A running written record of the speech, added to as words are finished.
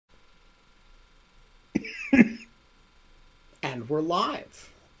we're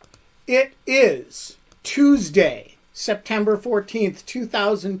live. It is Tuesday, September 14th,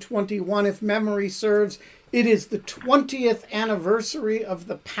 2021. If memory serves, it is the 20th anniversary of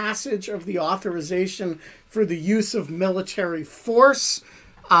the passage of the authorization for the use of military force,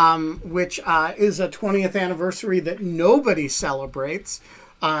 which is a 20th anniversary that nobody celebrates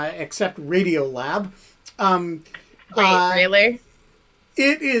except Radiolab. Wait, really?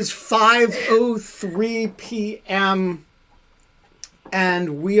 It is 5:03 p.m.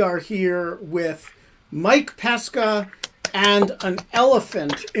 and we are here with Mike Pesca and an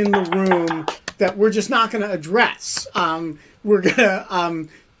elephant in the room that we're just not going to address. We're gonna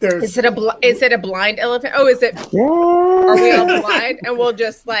there's Is it a blind elephant? Oh, is it? Are we all blind and we'll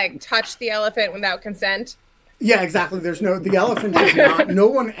just like touch the elephant without consent? Yeah, exactly. The elephant is not. No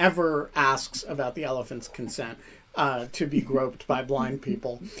one ever asks about the elephant's consent to be groped by blind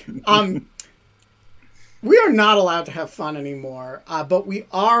people. We are not allowed to have fun anymore, but we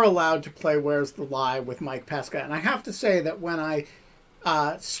are allowed to play Where's the Lie with Mike Pesca. And I have to say that when I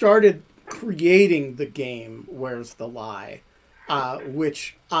started creating the game Where's the Lie,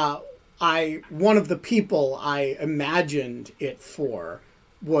 which one of the people I imagined it for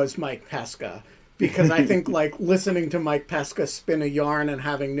was Mike Pesca. Because I think like listening to Mike Pesca spin a yarn and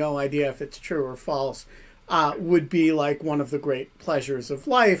having no idea if it's true or false would be like one of the great pleasures of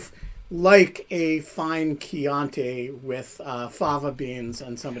life, like a fine Chianti with fava beans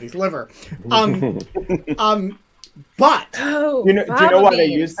and somebody's liver. But do you know why they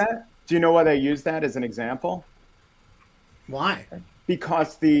use that? Do you know why they use that as an example? Why?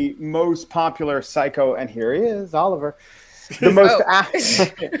 Because the most popular psycho, and here he is, Oliver. The most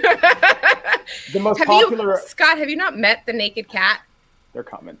the most popular. Scott, have you not met the naked cat? They're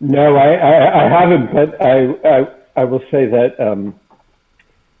coming. No, I haven't, but I will say that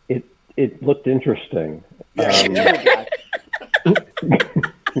it looked interesting.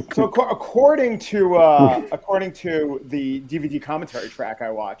 So according to the DVD commentary track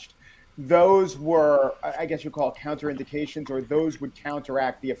I watched, those were, I guess you call it counterindications, or those would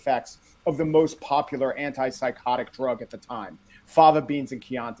counteract the effects of the most popular antipsychotic drug at the time, fava beans and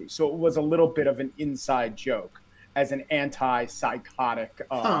Chianti. So it was a little bit of an inside joke as an antipsychotic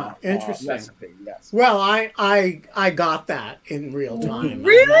interesting recipe. Yes. Well, I got that in real time.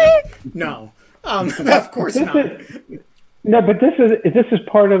 Really? No, of course not. No, but this is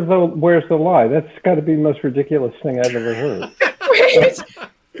part of the Where's the Lie? That's got to be the most ridiculous thing I've ever heard. Wait,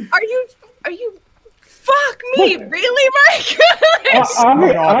 are you? Fuck me, really, Mike?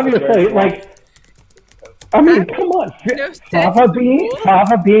 Obviously, like, I mean, come on, No fava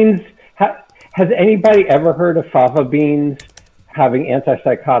beans. Has anybody ever heard of fava beans having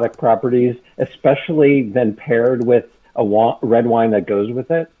antipsychotic properties, especially then paired with a red wine that goes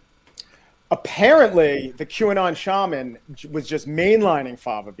with it? Apparently, the QAnon shaman was just mainlining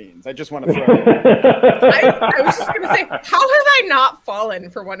fava beans. I just want to throw it. I was just going to say, how have I not fallen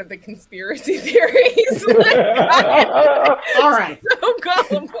for one of the conspiracy theories? All right. So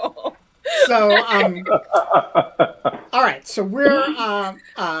gullible. So, all right. So we're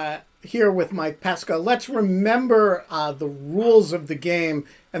here with Mike Pesca. Let's remember the rules of the game,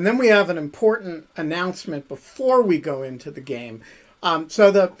 and then we have an important announcement before we go into the game. So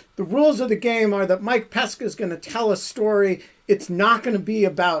the rules of the game are that Mike Pesca is going to tell a story. It's not going to be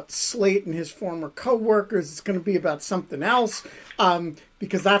about Slate and his former co-workers. It's going to be about something else,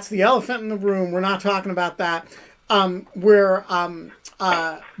 because that's the elephant in the room. We're not talking about that. You're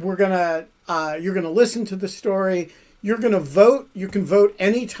gonna listen to the story. You're going to vote. You can vote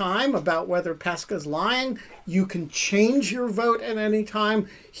any time about whether Pesca's lying. You can change your vote at any time.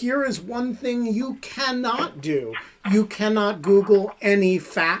 Here is one thing you cannot do. You cannot Google any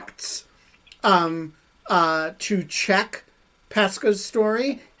facts to check Pesca's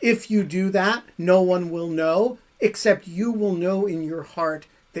story. If you do that, no one will know, except you will know in your heart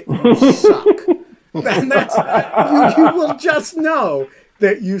that you suck. And that's you will just know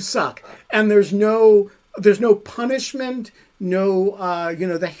that you suck. And there's no punishment,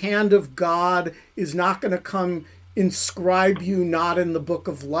 the hand of God is not going to come inscribe you not in the book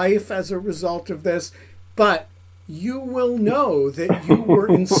of life as a result of this, but you will know that you were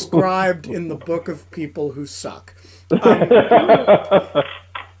inscribed in the book of people who suck.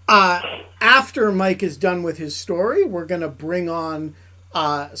 After Mike is done with his story, we're going to bring on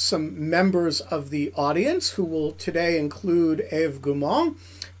some members of the audience who will today include Eve Goumont.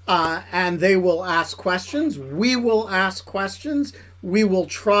 And they will ask questions. We will ask questions. We will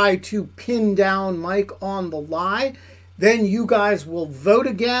try to pin down Mike on the lie. Then you guys will vote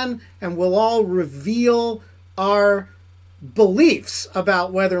again, and we'll all reveal our beliefs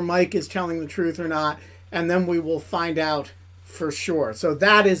about whether Mike is telling the truth or not. And then we will find out for sure. So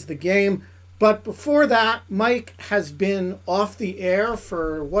that is the game. But before that, Mike has been off the air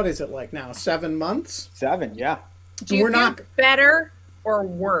for, what is it like now, 7 months? 7, yeah. Do you feel better or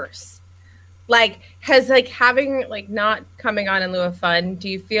worse? Like, has like having like not coming on in lieu of fun, do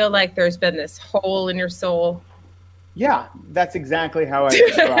you feel like there's been this hole in your soul? Yeah, that's exactly how I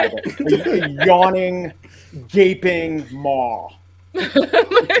describe it. A yawning, gaping maw.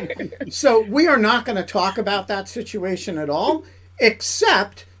 So we are not going to talk about that situation at all,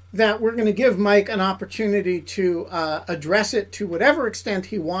 except that we're going to give Mike an opportunity to address it to whatever extent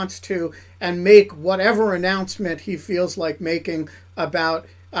he wants to and make whatever announcement he feels like making about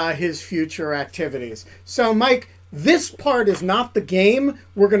his future activities. So, Mike, this part is not the game.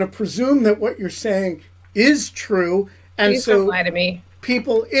 We're going to presume that what you're saying is true. And Please so don't lie to me.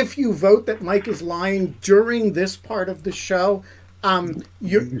 People, if you vote that Mike is lying during this part of the show,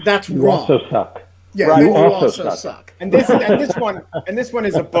 that's You wrong. also suck. Yeah, Right. you You also also suck. suck. And this one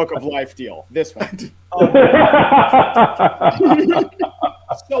is a book of life deal. This one.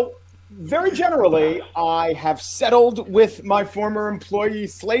 So, very generally, I have settled with my former employee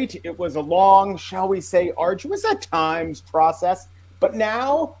slate. It was a long, shall we say, arduous at times process. But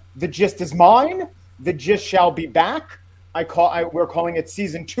now the gist is mine. The gist shall be back. We're calling it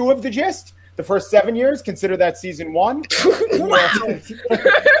season 2 of the gist. The first 7 years, consider that season 1. In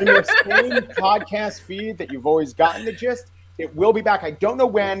your same podcast feed that you've always gotten the gist, it will be back. I don't know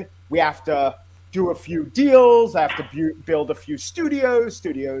when. We have to do a few deals. I have to build a few studios.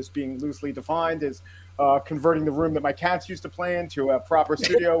 Studios being loosely defined as converting the room that my cats used to play in to a proper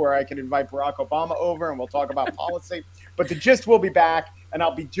studio where I can invite Barack Obama over and we'll talk about policy. But the gist will be back, and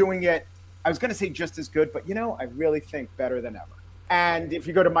I'll be doing it. I was going to say just as good, but I really think better than ever. And if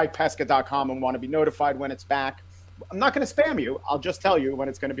you go to mikepesca.com and want to be notified when it's back, I'm not going to spam you. I'll just tell you when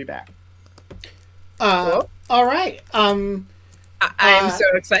it's going to be back. All right. I am so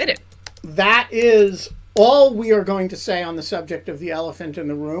excited. That is all we are going to say on the subject of the elephant in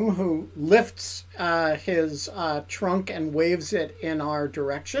the room, who lifts his trunk and waves it in our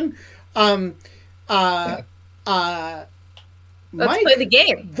direction. Let's Mike, play the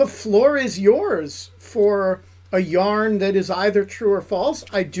game. The floor is yours for a yarn that is either true or false.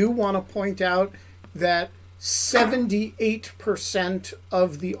 I do want to point out that 78%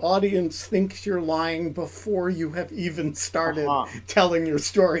 of the audience thinks you're lying before you have even started telling your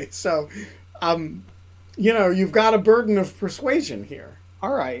story. So, you've got a burden of persuasion here.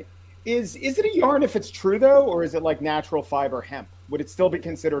 All right. Is it a yarn if it's true, though, or is it like natural fiber hemp? Would it still be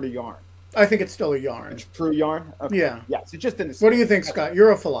considered a yarn? I think it's still a yarn. It's true yarn? Okay. Yeah. Yeah, so just in the What do you think, Scott?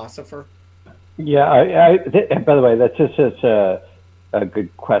 You're a philosopher. Yeah, by the way, that's just such a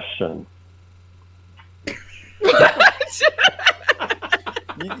good question.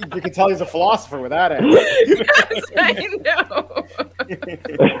 You can tell he's a philosopher with that answer. Yes, I know.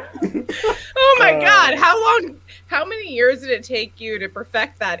 Oh my God! How many years did it take you to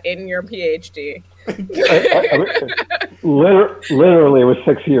perfect that in your PhD? Literally, it was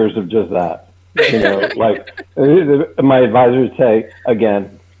 6 years of just that. My advisor would say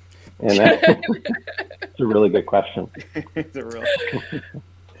again, and it's a really good question. It's a real.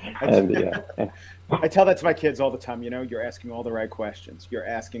 And I tell that to my kids all the time. You're asking all the right questions. You're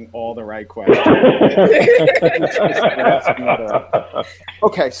asking all the right questions.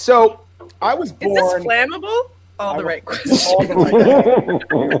 Okay, so I was born. Is this flammable? All the right questions. All the right questions.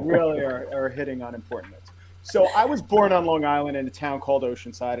 You really are hitting on important notes. So I was born on Long Island in a town called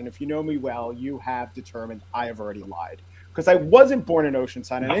Oceanside, and if you know me well, you have determined I have already lied. Because I wasn't born in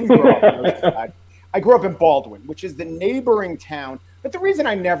Oceanside, and I didn't grow up in Oceanside. I grew up in Baldwin, which is the neighboring town. But the reason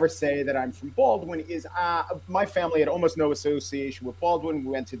I never say that I'm from Baldwin is my family had almost no association with Baldwin.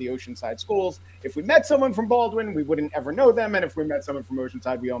 We went to the Oceanside schools. If we met someone from Baldwin, we wouldn't ever know them. And if we met someone from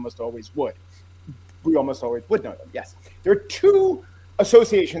Oceanside, we almost always would. We almost always would know them, yes. There are 2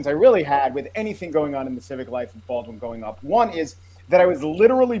 associations I really had with anything going on in the civic life of Baldwin growing up. One is that I was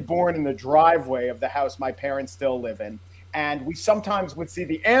literally born in the driveway of the house my parents still live in. And we sometimes would see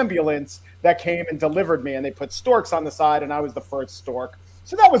the ambulance that came and delivered me, and they put storks on the side, and I was the first stork.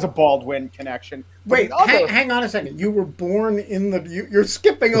 So that was a Baldwin connection. Wait, hang on a second. You were born in the... You're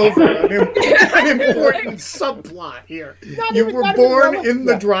skipping over an important subplot here. You were born in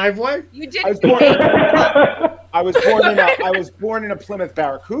the driveway? You did. I was born in a Plymouth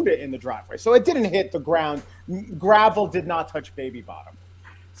Barracuda in the driveway. So it didn't hit the ground. Gravel did not touch baby bottom.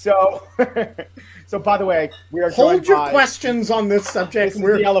 So, by the way, we are hold your questions on this subject.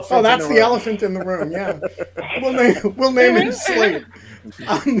 That's the elephant in the room. Yeah, we'll name it Slate. So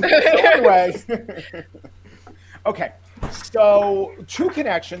anyway, okay. So, two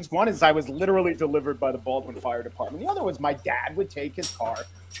connections. One is I was literally delivered by the Baldwin Fire Department. The other was my dad would take his car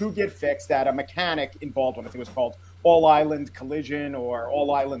to get fixed at a mechanic in Baldwin. I think it was called All Island Collision or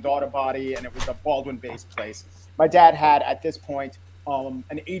All Island Auto Body, and it was a Baldwin-based place. My dad had, at this point, an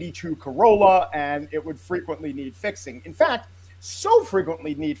 82 Corolla, and it would frequently need fixing. In fact, so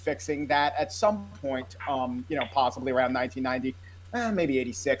frequently need fixing that at some point, possibly around 1990, maybe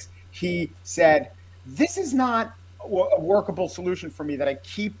 86, he said, this is not a workable solution for me that I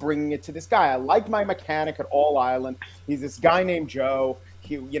keep bringing it to this guy. I like my mechanic at All Island. He's this guy named Joe.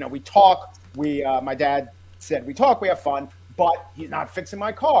 We talk. My dad said, we talk, we have fun, but he's not fixing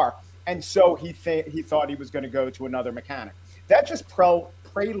my car. And so he thought he was going to go to another mechanic. That just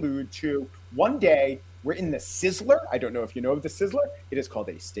prelude to one day we're in the Sizzler. I don't know if you know of the Sizzler. It is called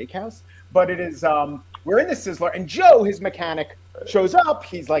a steakhouse, but it is, we're in the Sizzler, and Joe, his mechanic, shows up.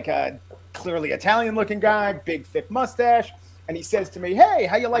 He's like a clearly Italian looking guy, big thick mustache. And he says to me, hey,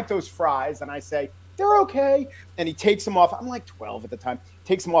 how you like those fries? And I say, they're okay. And he takes them off. I'm like 12 at the time.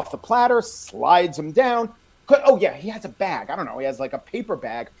 Takes them off the platter, slides them down. Oh yeah, he has a bag. I don't know. He has like a paper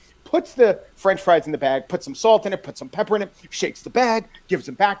bag. Puts the French fries in the bag, puts some salt in it, puts some pepper in it, shakes the bag, gives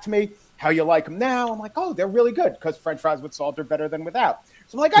them back to me. How you like them now? I'm like, oh, they're really good because French fries with salt are better than without.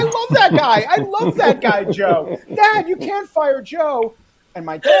 So I'm like, I love that guy. I love that guy, Joe. Dad, you can't fire Joe. And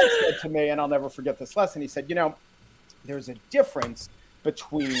my dad said to me, and I'll never forget this lesson, he said, there's a difference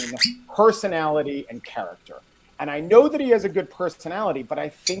between personality and character. And I know that he has a good personality, but I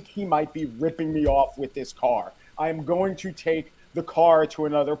think he might be ripping me off with this car. I'm going to take the car to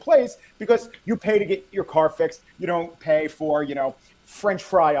another place because you pay to get your car fixed. You don't pay for, French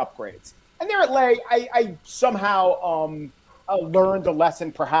fry upgrades. And there it lay. I somehow learned a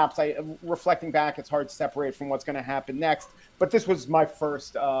lesson, perhaps. Reflecting back, it's hard to separate from what's going to happen next. But this was my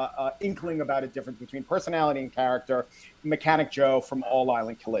first inkling about a difference between personality and character. Mechanic Joe from All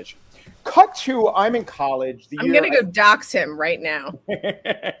Island Collision. Cut to, I'm in college. I'm going to go dox him right now. Wait,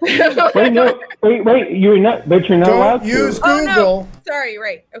 you're not, but you're not allowed to. Use Google. Oh, no. Sorry,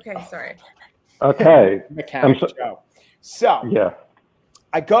 right. Okay, sorry. Okay. Mechanic Joe. So, yeah.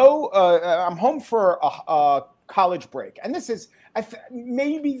 I go, I'm home for a college break. And this is,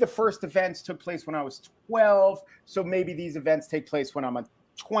 maybe the first events took place when I was 12. So maybe these events take place when I'm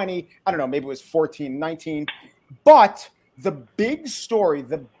 20. I don't know, maybe it was 14, 19. But the big story,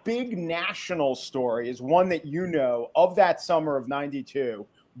 the big national story is one that of that summer of 92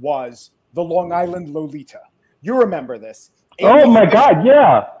 was the Long Island Lolita. You remember this. My God,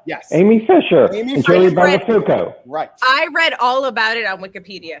 yeah. Yes. Amy Fisher and Joey Buttafuoco. Right. I read all about it on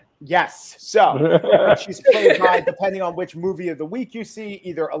Wikipedia. Yes. So she's played by, depending on which movie of the week you see,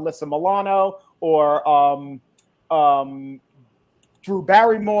 either Alyssa Milano or Drew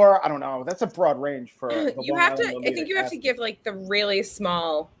Barrymore. I don't know. That's a broad range for the you Long have to. Island I think you have to give like the really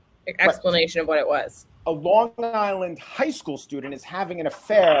small explanation of what it was. A Long Island high school student is having an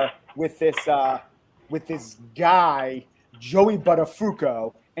affair with this guy, Joey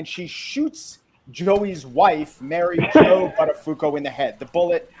Buttafuoco, and she shoots Joey's wife, Mary Jo Buttafuoco, in the head. The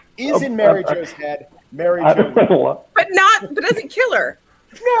bullet is in Mary Jo's head. But doesn't kill her.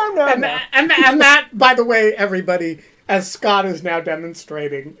 No. And that, by the way, everybody, as Scott is now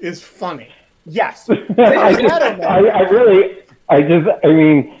demonstrating, is funny. Yes. Gun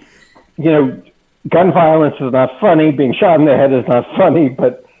violence is not funny. Being shot in the head is not funny,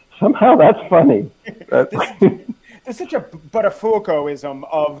 but somehow that's funny. There's such a Buttafuocoism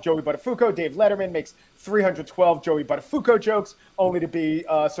of Joey Buttafuoco. Dave Letterman makes 312 Joey Buttafuoco jokes, only to be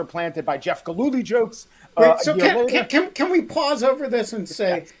supplanted by Jeff Gillooly jokes. Wait, so can we pause over this and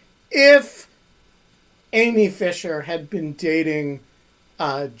say, if Amy Fisher had been dating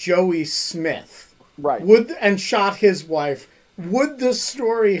Joey Smith, right, and shot his wife, would the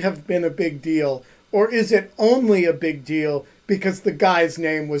story have been a big deal, or is it only a big deal because the guy's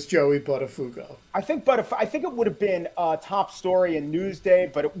name was Joey Buttafuoco? I think it would have been a top story in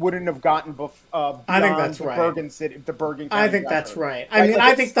Newsday, but it wouldn't have gotten beyond I think that's right. Bergen City, the Bergen County I think record. that's right.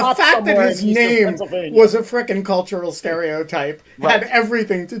 I think the fact that his name was a frickin' cultural stereotype had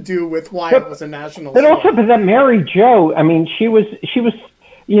everything to do with why it was a national story. But that Mary Jo, she was,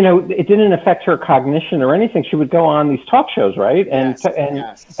 it didn't affect her cognition or anything. She would go on these talk shows, right? And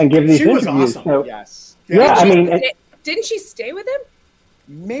give these interviews. Awesome. So, yes. Yeah, didn't she stay with him?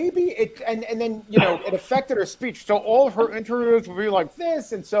 Maybe it, and then it affected her speech. So all her interviews would be like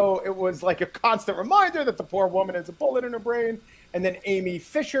this, and so it was like a constant reminder that the poor woman has a bullet in her brain. And then Amy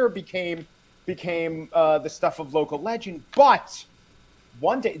Fisher became the stuff of local legend. But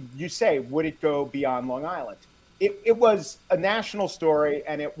one day, you say, would it go beyond Long Island? It was a national story,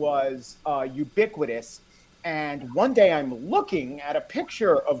 and it was ubiquitous. And one day I'm looking at a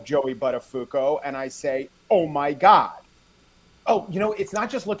picture of Joey Buttafuoco and I say, oh my God. Oh, it's not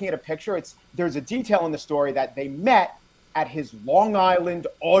just looking at a picture. There's a detail in the story that they met at his Long Island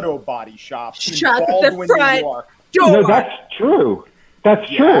auto body shop in Baldwin, New York. No, that's true.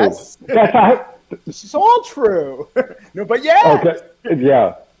 That's yes. True. This is all true. No, but yeah. Okay.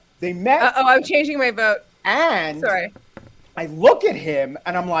 Yeah. They met. I'm changing my vote. And sorry. I look at him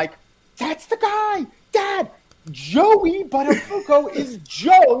and I'm like, that's the guy. Dad, Joey Buttafuoco is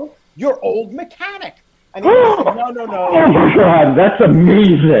Joe, your old mechanic. And he was like, no. Oh my God, that's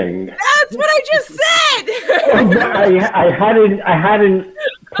amazing. That's what I just said. I hadn't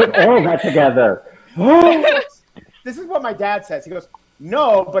put all that together. This is what my dad says. He goes,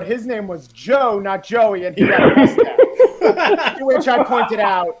 no, but his name was Joe, not Joey, and he got a mustache. To which I pointed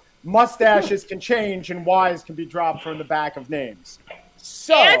out, mustaches can change and Y's can be dropped from the back of names.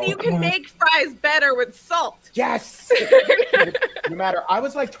 So, and you can make fries better with salt. Yes. No matter. I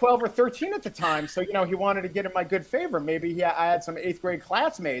was like 12 or 13 at the time, so he wanted to get in my good favor. Maybe I had some 8th grade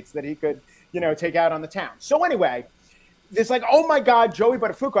classmates that he could, take out on the town. So anyway, it's like, oh my God, Joey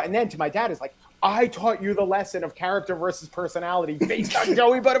Buttafuoco. And then to my dad is like, I taught you the lesson of character versus personality based on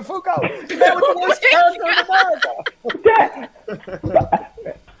Joey Buttafuoco. That was the worst character in America.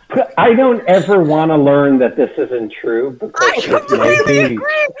 I don't ever want to learn that this isn't true. I completely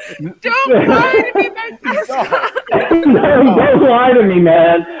agree. Don't lie to me, Mike Pesca. No, don't lie to me,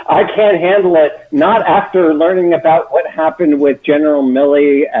 man. I can't handle it. Not after learning about what happened with General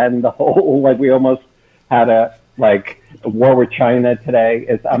Milley and the whole, we almost had a war with China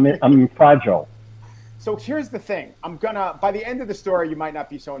today. I'm fragile. So here's the thing. By the end of the story, you might not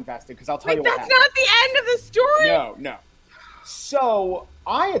be so invested because I'll tell you what happened. That's not the end of the story? No. So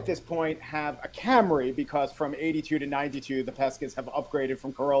I, at this point, have a Camry because from 82 to 92, the Pescas have upgraded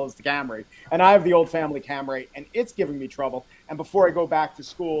from Corollas to Camry. And I have the old family Camry, and it's giving me trouble. And before I go back to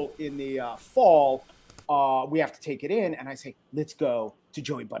school in the fall, we have to take it in. And I say, let's go to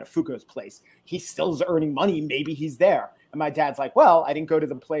Joey Buttafuoco's place. He still is earning money. Maybe he's there. And my dad's like, well, I didn't go to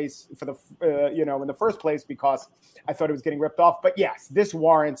the place for the, in the first place because I thought it was getting ripped off. But yes, this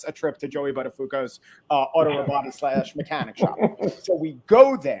warrants a trip to Joey Buttafuoco's auto body / mechanic shop. So we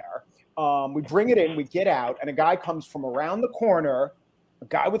go there, we bring it in, we get out, and a guy comes from around the corner, a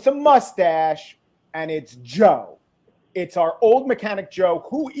guy with a mustache, and it's Joe. It's our old mechanic Joe,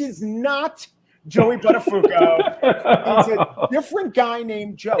 who is not Joey Buttafuoco. He's a different guy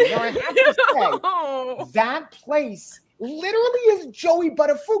named Joe. Now, I have to say, that place literally is Joey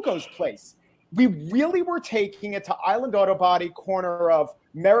Buttafuoco's place. We really were taking it to Island Auto Body, corner of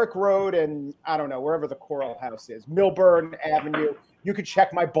Merrick Road and, I don't know, wherever the Coral House is, Milburn Avenue. You could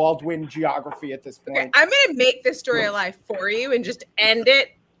check my Baldwin geography at this point. Okay, I'm going to make this story alive for you and just end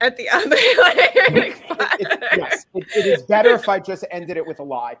it at the other. Yes, it is better if I just ended it with a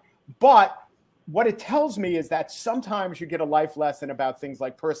lie. But what it tells me is that sometimes you get a life lesson about things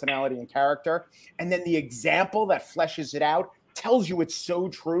like personality and character, and then the example that fleshes it out tells you it's so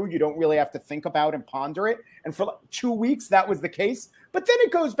true you don't really have to think about and ponder it. And for 2 weeks, that was the case. But then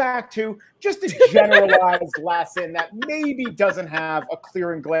it goes back to just a generalized lesson that maybe doesn't have a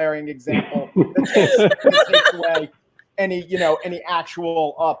clear and glaring example that takes away any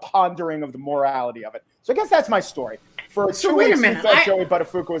actual pondering of the morality of it. So I guess that's my story. For 2 weeks, I thought Joey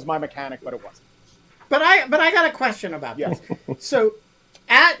Buttafuoco was my mechanic, but it wasn't. But I got a question about this. So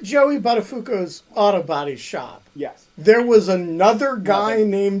at Joey Buttafuoco's auto body shop, yes, there was another guy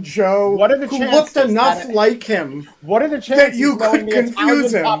named Joe who looked enough like him. What are the chances that you could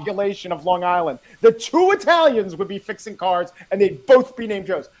confuse him? Population of Long Island, the 2 Italians would be fixing cars, and they'd both be named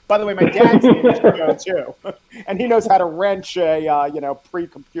Joes. By the way, my dad's name is Joe too, and he knows how to wrench a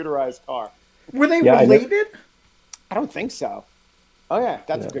pre-computerized car. Were they related? I don't think so. Oh yeah,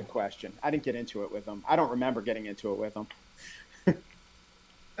 that's a good question. I didn't get into it with them. I don't remember getting into it with them.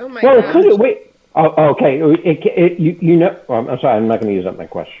 Oh my god. Well, wait. Oh, okay. I'm sorry. I'm not going to use up my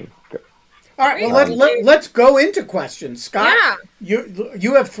question. Good. All right. Well, let's go into questions. Scott, yeah.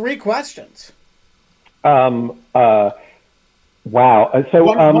 You have 3 questions. Wow. So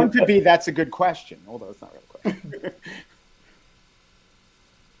one could be that's a good question, although it's not really a question.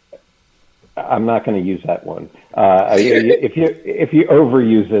 I'm not going to use that one. If you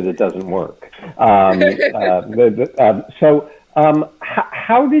overuse it, it doesn't work. How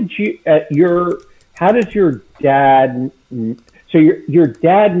did your dad? So your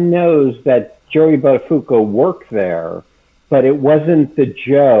dad knows that Joey Buttafuoco worked there, but it wasn't the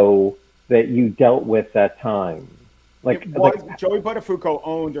Joe that you dealt with that time. Joey Buttafuoco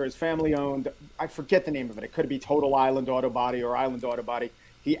owned, or his family owned, I forget the name of it. It could be Total Island Auto Body or Island Auto Body.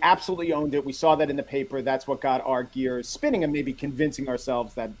 He absolutely owned it. We saw that in the paper. That's what got our gears spinning and maybe convincing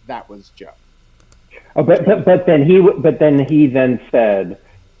ourselves that that was Joe. Oh, but then he said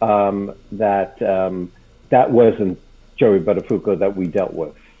that wasn't Joey Buttafuoco that we dealt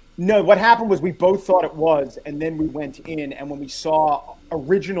with. No, what happened was we both thought it was, and then we went in, and when we saw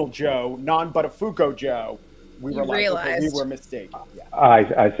original Joe, non-Buttafuoco Joe, we were realized we were mistaken. Yeah. I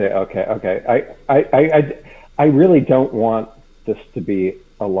say okay. I really don't want this to be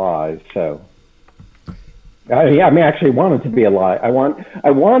a lie, so. Actually want it to be a lie. I want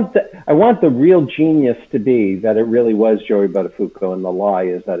the real genius to be that it really was Joey Buttafuoco, and the lie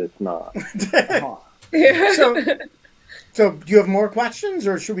is that it's not. So do you have more questions,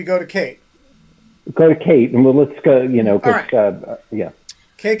 or should we go to Kate? Go to Kate, and let's go. All right. Yeah.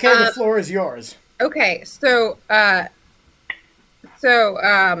 KK, the floor is yours. Okay, so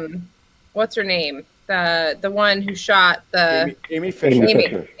what's her name? The one who shot the Amy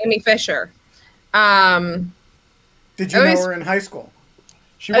Fisher. Amy Fisher. Did you know her in high school?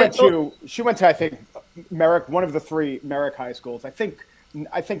 She went to I think Merrick, one of the three Merrick high schools. I think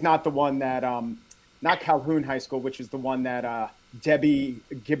not the one that not Calhoun High School, which is the one that Debbie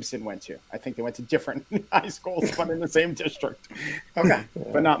Gibson went to. I think they went to different high schools, but in the same district. Okay,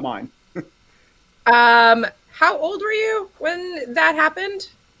 but not mine. How old were you when that happened?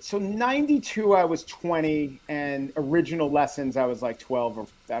 So 92, I was 20, and original lessons, I was like 12 or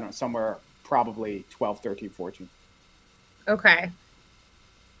I don't know, somewhere probably 12, 13, 14. Okay.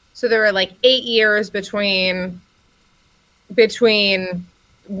 So there were like 8 years between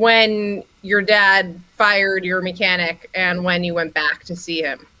when your dad fired your mechanic and when you went back to see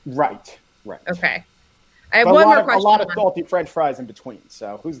him. Right. Okay. I have one more question. A lot of salty French fries in between.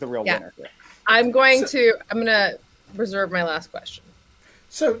 So who's the real winner here? I'm going to reserve my last question.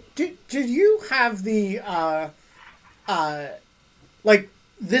 So did you have the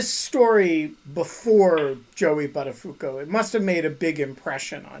this story before Joey Buttafuoco? It must have made a big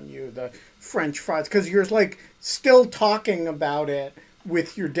impression on you, the French fries, because you're like still talking about it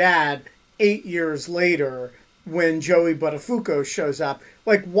with your dad 8 years later when Joey Buttafuoco shows up.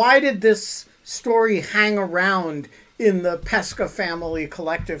 Like, why did this story hang around in the Pesca family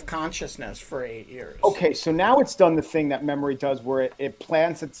collective consciousness for 8 years? Okay, so now it's done the thing that memory does where it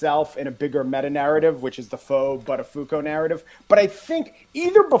plants itself in a bigger meta-narrative, which is the faux Buttafuoco narrative. But I think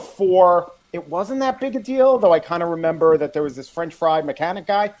either before it wasn't that big a deal, though I kind of remember that there was this French fry mechanic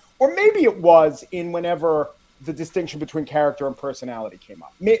guy, or maybe it was in whenever the distinction between character and personality came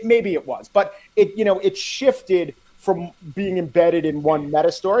up. Maybe it was. But it shifted from being embedded in one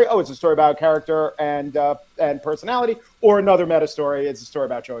meta story. Oh, it's a story about character and personality, or another meta story. It's a story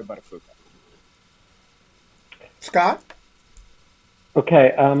about Joey Buttafuoco. Scott?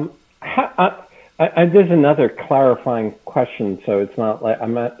 Okay. There's another clarifying question, so it's not like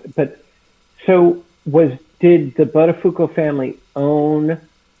I'm not. But so did the Buttafuoco family own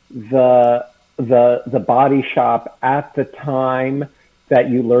the body shop at the time that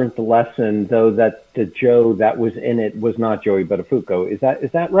you learned the lesson, though that the Joe that was in it was not Joey Buttafuoco? Is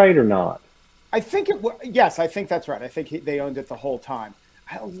that right or not? I think yes, I think that's right. I think they owned it the whole time.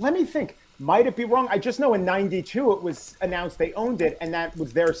 Let me think. Might it be wrong? I just know in 92 it was announced they owned it, and that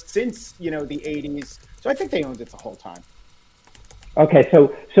was there since the 80s. So I think they owned it the whole time. Okay,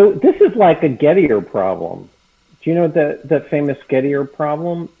 so this is like a Gettier problem. Do you know what the famous Gettier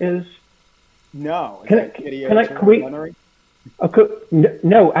problem is? No. Can we? Okay,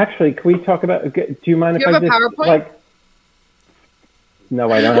 no, actually, can we talk about? Do you mind if I just PowerPoint?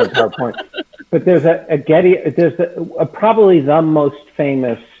 No, I don't have a PowerPoint. But there's a Getty. There's probably the most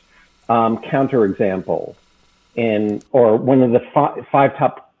famous counterexample or one of the five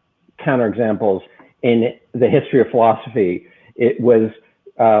top counterexamples in the history of philosophy. It was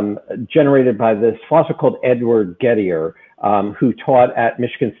generated by this philosopher called Edward Gettier, who taught at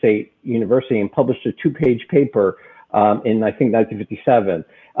Michigan State University and published a 2-page paper in, I think, 1957.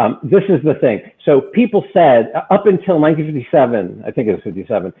 This is the thing. So people said, up until 1957, I think it was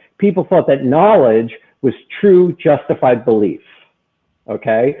 57, people thought that knowledge was true, justified belief.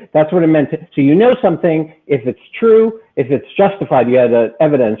 Okay? That's what it meant. So you know something, if it's true, if it's justified, you had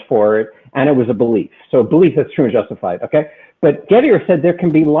evidence for it, and it was a belief. So a belief that's true and justified. Okay? But Gettier said there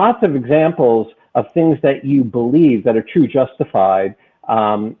can be lots of examples of things that you believe that are true, justified,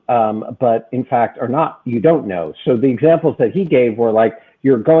 but in fact are not. You don't know. So the examples that he gave were like,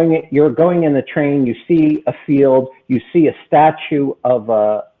 you're going in the train, you see a field, you see a statue of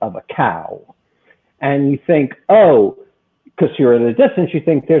a cow, and you think, oh, because you're at a distance, you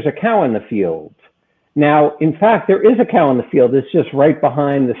think there's a cow in the field. Now, in fact, there is a cow in the field. It's just right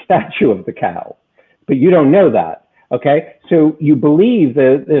behind the statue of the cow, but you don't know that. Okay, so you believe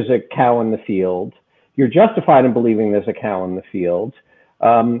that there's a cow in the field. You're justified in believing there's a cow in the field.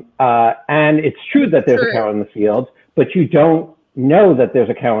 And it's true that there's a cow in the field, but you don't know that there's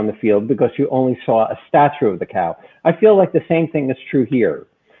a cow in the field because you only saw a statue of the cow. I feel like the same thing is true here.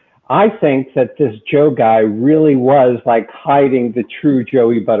 I think that this Joe guy really was like hiding the true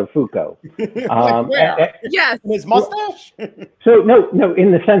Joey Buttafuoco. Yes. His mustache? So no,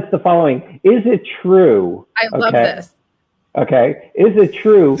 in the sense the following, is it true? I love this. Okay. Is it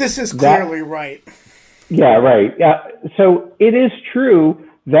true? This is clearly right. Yeah, right. Yeah. So it is true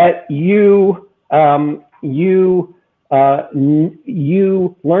that you learned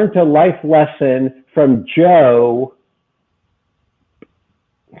a life lesson from Joe.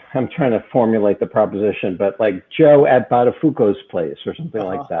 I'm trying to formulate the proposition, but like Joe at Buttafuoco's place or something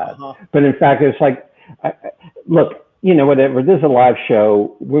like that. But in fact, it's like, look, you know, whatever. This is a live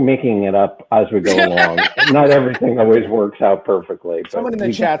show. We're making it up as we go along. Not everything always works out perfectly. Someone in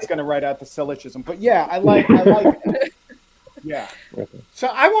the chat's going to write out the syllogism. But yeah, I like yeah. So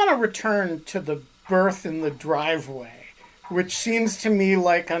I want to return to the birth in the driveway, which seems to me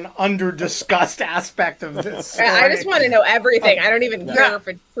like an under-discussed aspect of this story. I just want to know everything. I don't even care if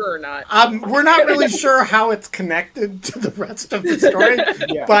it's true or not. We're not really sure how it's connected to the rest of the story,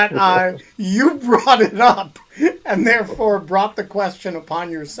 but you brought it up and therefore brought the question upon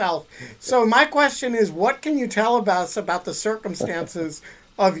yourself. So my question is, what can you tell us about the circumstances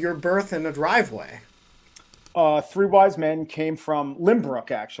of your birth in a driveway? 3 wise men came from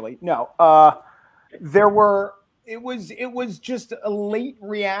Limbrook, actually. No, it was just a late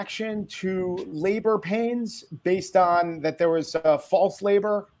reaction to labor pains based on that there was false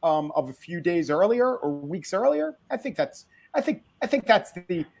labor of a few days earlier or weeks earlier. I think that's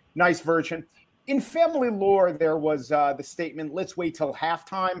the nice version. In family lore, there was the statement, "Let's wait till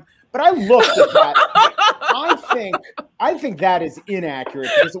halftime." But I looked at that. I think that is inaccurate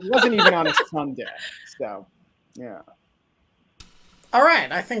because it wasn't even on a Sunday. So, yeah. All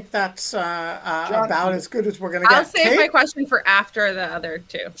right, I think that's about as good as we're going to get. I'll save my question for after the other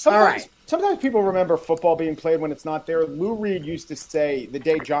two. Sometimes people remember football being played when it's not there. Lou Reed used to say the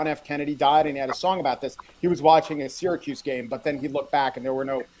day John F. Kennedy died, and he had a song about this, he was watching a Syracuse game, but then he looked back and there were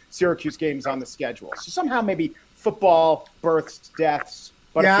no Syracuse games on the schedule. So somehow maybe football, births, deaths,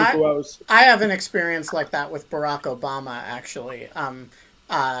 Buttafuoco's. I have an experience like that with Barack Obama, actually. And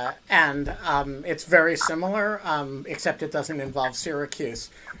it's very similar, except it doesn't involve Syracuse.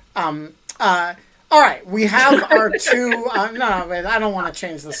 All right, we have our two. I don't want to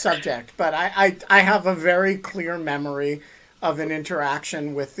change the subject, but I have a very clear memory of an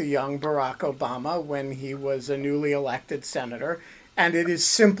interaction with the young Barack Obama when he was a newly elected senator, and it is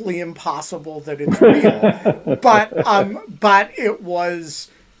simply impossible that it's real. But it was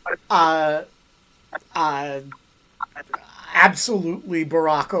absolutely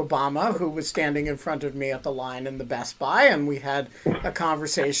Barack Obama, who was standing in front of me at the line in the Best Buy, and we had a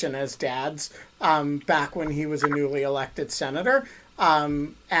conversation as dads back when he was a newly elected senator.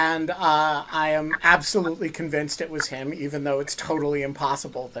 And I am absolutely convinced it was him, even though it's totally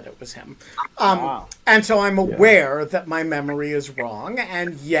impossible that it was him. Wow. And so I'm aware that my memory is wrong,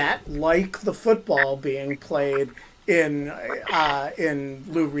 and yet, like the football being played in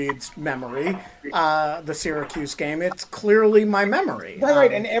Lou Reed's memory, the Syracuse game, it's clearly my memory.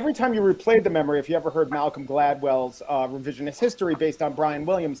 Right. And every time you replayed the memory, if you ever heard Malcolm Gladwell's revisionist history based on Brian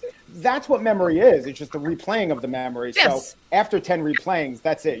Williams, that's what memory is. It's just the replaying of the memory. Yes. So after 10 replayings,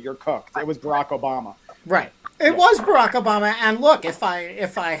 that's it. You're cooked. It was Barack Obama. Right. It was Barack Obama. And look, if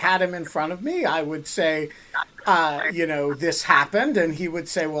I had him in front of me, I would say, this happened. And he would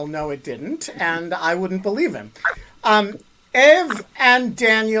say, well, no, it didn't. And I wouldn't believe him. Ev and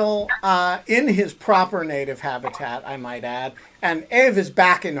Daniel, in his proper native habitat, I might add, and Ev is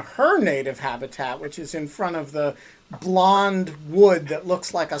back in her native habitat, which is in front of the blonde wood that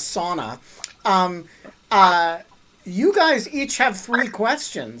looks like a sauna. You guys each have 3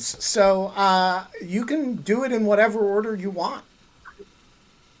 questions, so you can do it in whatever order you want.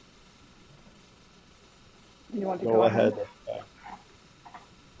 You want to go ahead?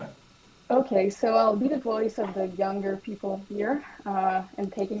 Okay, so I'll be the voice of the younger people here,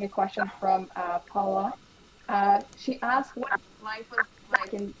 and taking a question from Paula. She asked what life was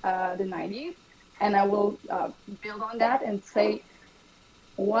like in the 90s, and I will build on that and say,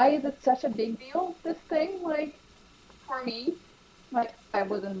 why is it such a big deal, this thing? Like, for me, like, I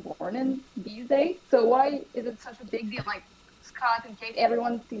wasn't born in these days, so why is it such a big deal? Like, Scott and Kate,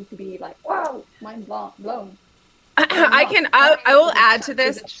 everyone seems to be like, wow, mind blown. I will add to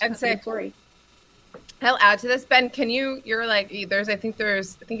this and say, sorry. I'll add to this, Ben. Can you're like, I think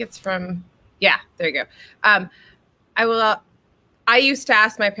it's from, yeah, there you go. I will. I used to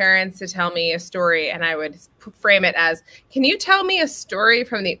ask my parents to tell me a story, and I would frame it as, "Can you tell me a story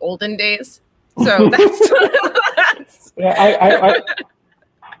from the olden days?" So that's. Yeah,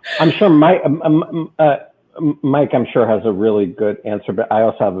 I'm sure Mike. Mike, I'm sure has a really good answer, but I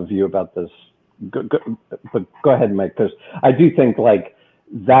also have a view about this. But go ahead, Mike, because I do think like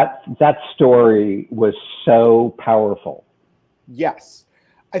that story was so powerful. Yes.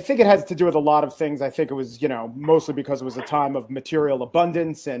 I think it has to do with a lot of things. I think it was, mostly because it was a time of material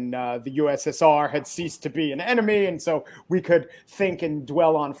abundance and the USSR had ceased to be an enemy. And so we could think and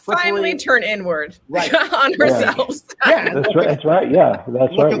dwell on frippery. Finally turn inward right. on ourselves. Yeah. That's right. Yeah.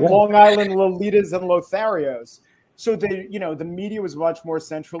 That's look right. at Yeah. Long Island Lolitas and Lotharios. So the media was much more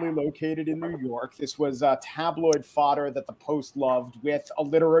centrally located in New York. This was tabloid fodder that the Post loved, with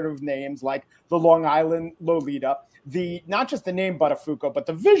alliterative names like the Long Island Lolita. Not just the name Buttafuoco, but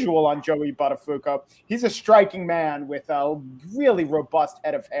the visual on Joey Buttafuoco. He's a striking man with a really robust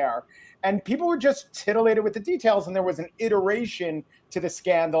head of hair. And people were just titillated with the details. And there was an iteration to the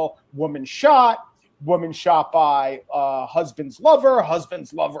scandal. Woman shot by husband's lover.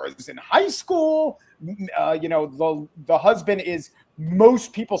 Husband's lover is in high school. The husband is,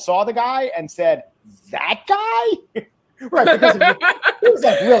 most people saw the guy and said, that guy? Right, because if he was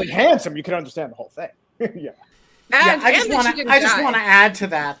like really handsome, you could understand the whole thing. Yeah. I just want to add to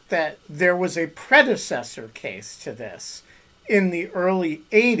that there was a predecessor case to this in the early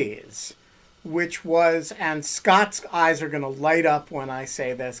 80s, which was, and Scott's eyes are going to light up when I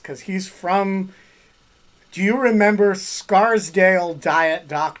say this, because he's from, do you remember Scarsdale diet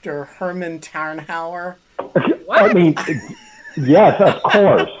doctor Herman Tarnhauer? What? I mean, yes, of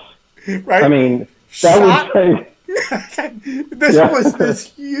course. Right? I mean, that was... This was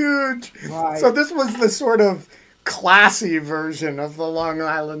this huge... Right. So this was the sort of classy version of the Long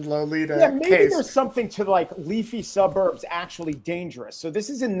Island Lolita maybe case. There's something to like leafy suburbs actually dangerous. So this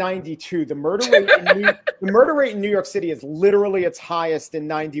is in 92. The murder rate in New York City is literally its highest in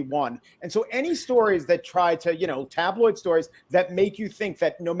 91. And so any stories that try to, tabloid stories that make you think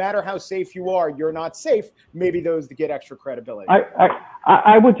that no matter how safe you are, you're not safe, maybe those that get extra credibility.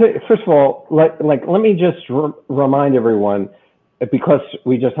 I would say, first of all, let me just remind everyone, because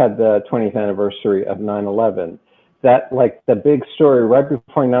we just had the 20th anniversary of 9/11, that like the big story right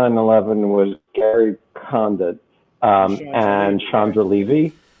before 9/11 was Gary Condit and Chandra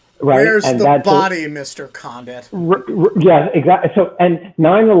Levy. Right? Where's the body, Mr. Condit? Yeah, exactly. So, and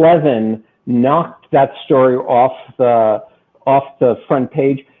 9/11 knocked that story off the front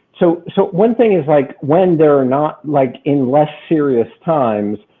page. So one thing is like when they're not like in less serious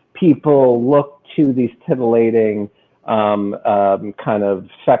times, people look to these titillating kind of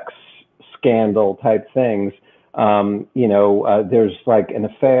sex scandal type things. There's like an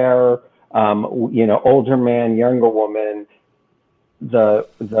affair, older man, younger woman.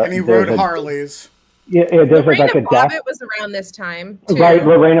 And he rode Harleys. Yeah, there's like a death. Bobbitt was around this time, too. Right,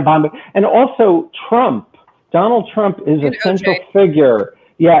 Lorena Bobbitt, and also Trump. Donald Trump is a central figure.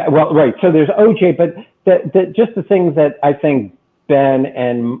 Yeah, well, right. So there's OJ, but just the things that I think Ben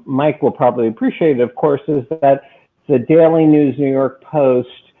and Mike will probably appreciate, of course, is that the Daily News, New York Post,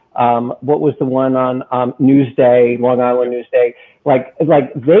 what was the one on Newsday, Long Island Newsday? Like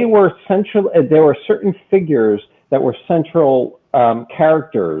they were central. There were certain figures that were central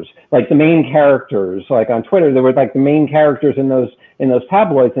characters, like the main characters. Like on Twitter, there were like the main characters in those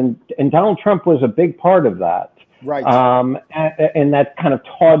tabloids, and Donald Trump was a big part of that. Right. And that kind of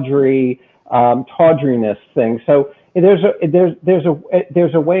tawdriness thing. So there's a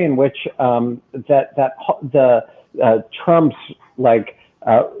way in which Trump's like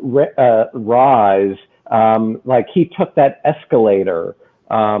rise, like he took that escalator,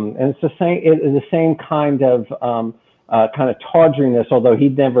 and it's the same kind of tawdriness. Although he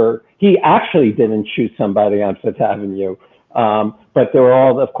actually didn't shoot somebody on Fifth Avenue, but there were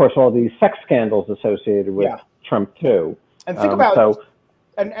all these sex scandals associated with Trump too. And think about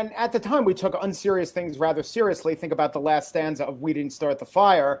and at the time we took unserious things rather seriously. Think about the last stanza of "We Didn't Start the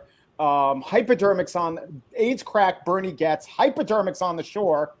Fire." Hypodermics on AIDS crack Bernie gets, hypodermics on the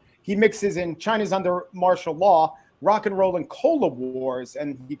shore. He mixes in China's under martial law, rock and roll and cola wars,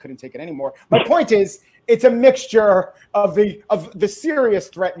 and he couldn't take it anymore. My point is, it's a mixture of the serious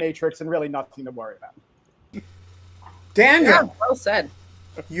threat matrix and really nothing to worry about. Daniel, yeah, well said.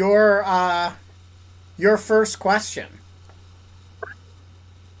 Your first question.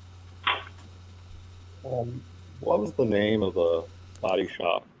 What was the name of the body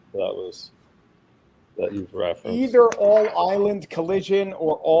shop that you've referenced? Either All Island Collision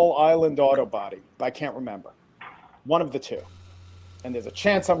or All Island Auto Body. I can't remember. One of the two. And there's a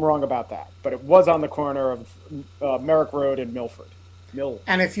chance I'm wrong about that, but it was on the corner of Merrick Road and Milford.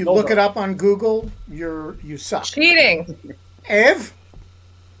 And if you look it up on Google, you suck. Cheating. Ev?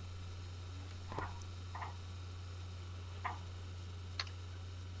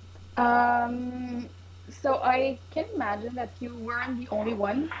 So I can imagine that you weren't the only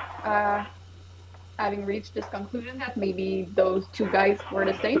one having reached this conclusion that maybe those two guys were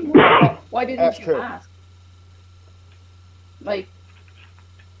the same. Why didn't That's you true. ask? Like,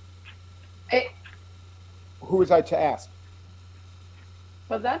 Who was I to ask?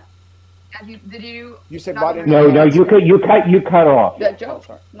 was that? Did you? You said not why didn't remember No, you cut off. the joke,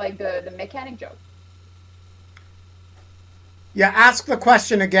 sorry. like the mechanic joke. Yeah, ask the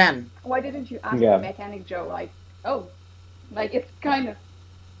question again. Why didn't you ask Yeah. the mechanic Joe? Like, oh, like it's kind of.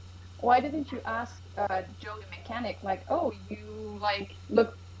 Why didn't you ask Joe the mechanic? Like, oh, you like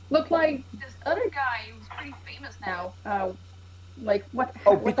look like this other guy who's pretty famous now. Like what?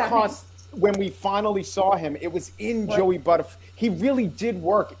 Oh, what's happening? because when we finally saw him, it was in What? Joey Butterf. He really did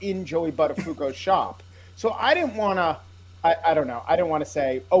work in Joey Buttafuoco's shop. So I didn't want to. I don't know. I didn't want to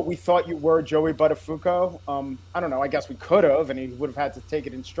say, oh, we thought you were Joey Buttafuoco. I don't know. I guess we could have, and he would have had to take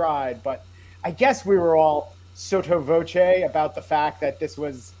it in stride. But I guess we were all sotto voce about the fact that this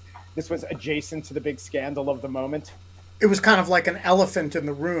was adjacent to the big scandal of the moment. It was kind of like an elephant in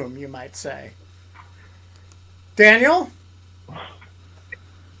the room, you might say. Daniel?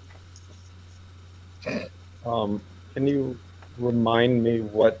 Can you remind me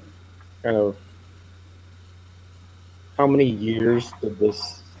what kind of how many years did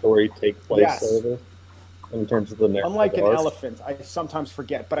this story take place Yes. over in terms of the narrative? Unlike an arc? elephant, I sometimes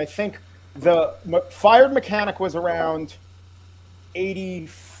forget, but I think the fired mechanic was around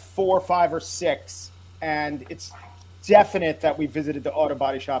 84, 5, or 6, and it's definite that we visited the auto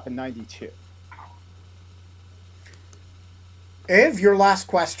body shop in 92. Ev, your last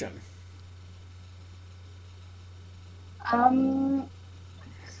question.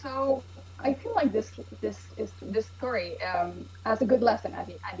 So I feel like this story has a good lesson at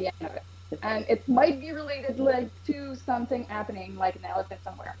the end of it, and it might be related like to something happening like an elephant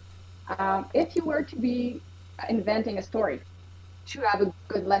somewhere. If you were to be inventing a story to have a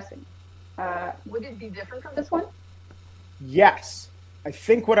good lesson, would it be different from this one? Yes. I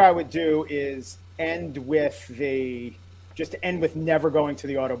think what I would do is end with never going to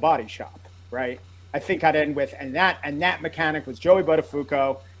the auto body shop, right? I think I'd end with, and that mechanic was Joey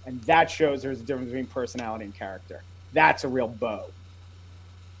Buttafuoco, and that shows there's a difference between personality and character. That's a real bow.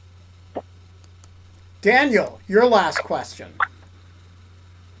 Daniel, your last question.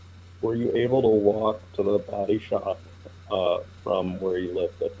 Were you able to walk to the body shop from where you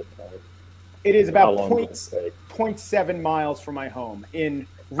lived at the time? It is How about long did it take? 0.7 miles from my home. In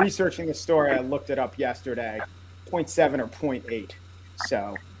researching the story, I looked it up yesterday. 0.7 or 0.8.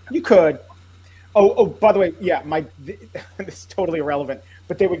 So you could. Oh, by the way, yeah, this is totally irrelevant,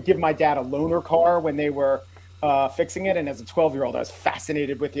 but they would give my dad a loaner car when they were fixing it. And as a 12-year-old, I was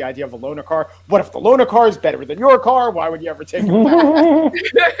fascinated with the idea of a loaner car. What if the loaner car is better than your car? Why would you ever take it back?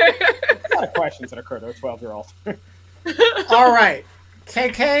 A lot of questions that occur to a 12-year-old. All right.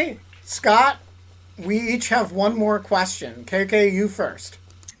 KK, Scott, we each have one more question. KK, you first.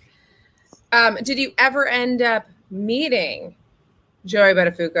 Did you ever end up meeting Joey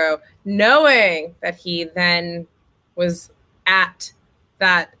Buttafuoco, knowing that he then was at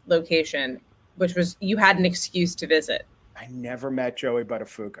that location, which was you had an excuse to visit? I never met Joey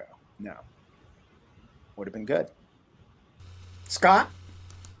Buttafuoco. No. Would have been good. Scott?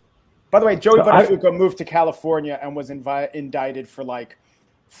 By the way, Joey Buttafuoco moved to California and was indicted for like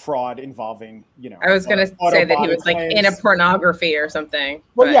fraud involving, I was going to say that he was like in a pornography or something.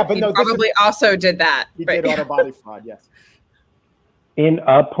 Well, yeah, but he no, probably also did that. He but, did auto body fraud, yes. In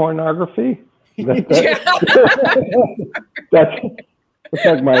a pornography? That's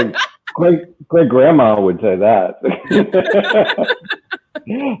like my great grandma would say that.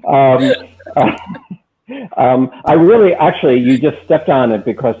 I really, actually, you just stepped on it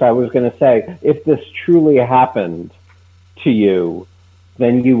because I was going to say, if this truly happened to you,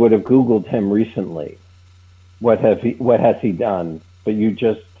 then you would have Googled him recently. What has he done? But you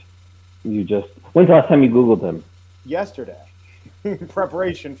just, when's the last time you Googled him? Yesterday, in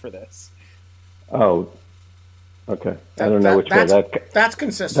preparation for this. Oh, okay. I don't know which way that. That's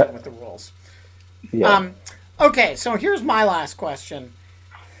consistent with the rules. Yeah. Okay, so here's my last question.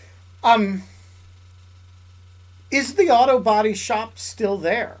 Is the auto body shop still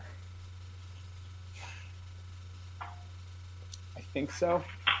there? I think so,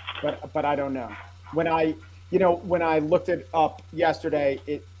 but I don't know. When I looked it up yesterday,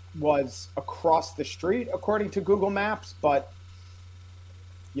 it was across the street according to Google Maps, but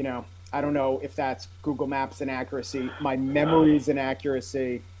You know, I don't know if that's Google Maps inaccuracy, my memory's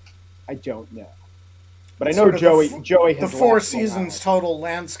inaccuracy. I don't know. But I know Sort of Joey the has Four lost Long Seasons Island. total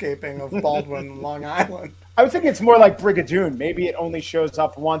landscaping of Baldwin, Long Island. I would think it's more like Brigadoon. Maybe it only shows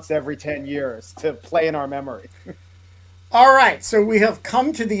up once every 10 years to play in our memory. All right, so we have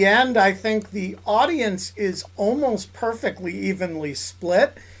come to the end. I think the audience is almost perfectly evenly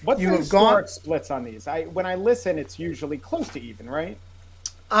split. What's You the have gone. historic splits on these? When I listen, it's usually close to even, right?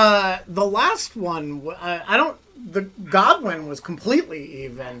 The last one, I don't. The Godwin was completely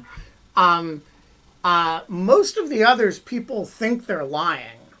even. Most of the others, people think they're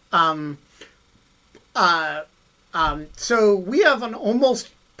lying. So we have an almost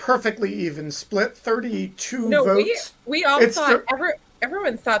perfectly even split, 32 No, votes. we all It's thought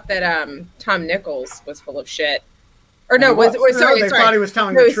everyone thought that Tom Nichols was full of shit. Or no, No, sorry, they thought he was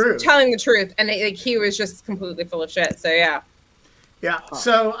telling No, the he's truth. telling the truth, and he was just completely full of shit. So yeah. Yeah.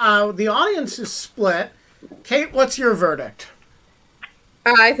 So the audience is split. Kate, what's your verdict?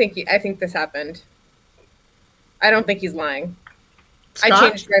 I think this happened. I don't think he's lying. Scott? I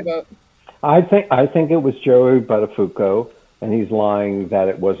changed my vote. I think it was Joey Buttafuoco, and he's lying that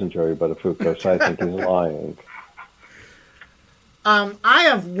it wasn't Joey Buttafuoco, so I think he's lying. I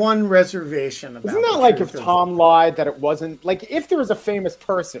have one reservation about. Isn't that like if Tom lied that it wasn't, like if there was a famous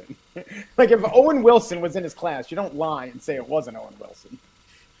person, like if Owen Wilson was in his class, you don't lie and say it wasn't Owen Wilson.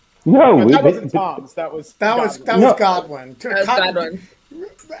 No, That wasn't Tom's. That was Godwin. That was Godwin.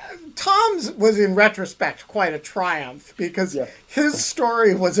 Tom's was in retrospect quite a triumph because his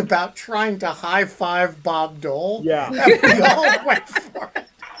story was about trying to high five Bob Dole. Yeah. And we all went for it.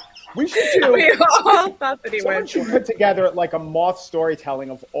 We should do. We all thought that he Someone went. should put together like a moth storytelling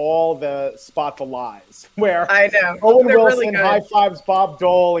of all the spot the lies, where I know Owen They're Wilson really good. high fives Bob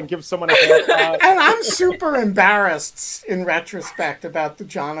Dole and gives someone a haircut. And I'm super embarrassed in retrospect about the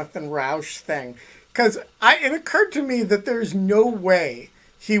Jonathan Rauch thing because it occurred to me that there's no way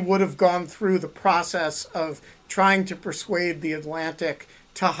he would have gone through the process of trying to persuade the Atlantic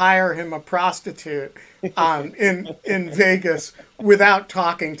to hire him a prostitute in Vegas without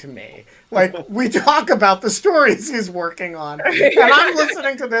talking to me. Like, we talk about the stories he's working on, and I'm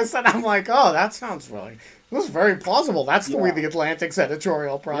listening to this, and I'm like, oh, this is very plausible. That's the way the Atlantic's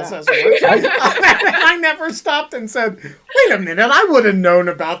editorial process works. I never stopped and said, wait a minute, I would have known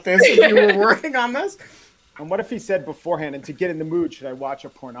about this if you were working on this. And what if he said beforehand, and to get in the mood, should I watch a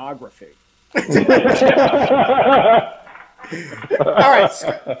pornography? All right,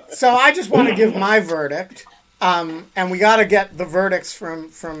 so I just want to give my verdict, and we got to get the verdicts from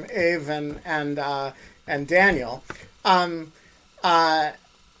Ave and Daniel. I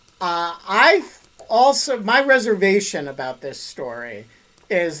also, my reservation about this story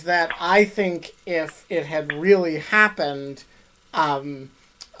is that I think if it had really happened,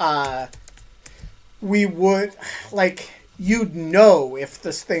 we would, like, you'd know if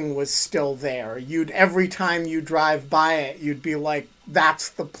this thing was still there. Every time you drive by it, you'd be like, that's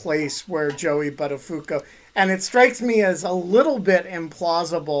the place where Joey Buttafuoco. And it strikes me as a little bit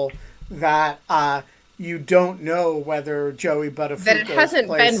implausible that you don't know whether Joey Buttafuoco's That it hasn't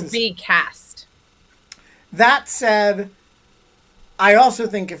place been is... recast. That said, I also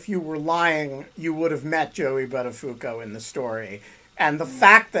think if you were lying, you would have met Joey Buttafuoco in the story. And the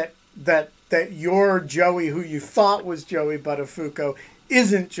fact that your Joey, who you thought was Joey Buttafuoco,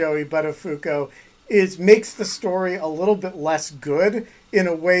 isn't Joey Buttafuoco, makes the story a little bit less good in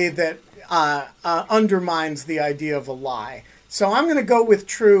a way that undermines the idea of a lie. So I'm going to go with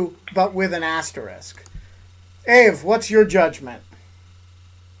true, but with an asterisk. Ave, what's your judgment?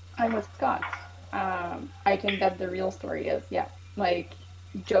 I'm with Scott. I think that the real story is, like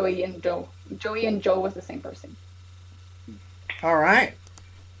Joey and Joe. Joey and Joe was the same person. All right.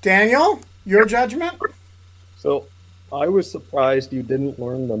 Daniel, your judgment? So I was surprised you didn't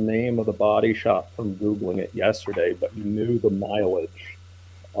learn the name of the body shop from Googling it yesterday, but you knew the mileage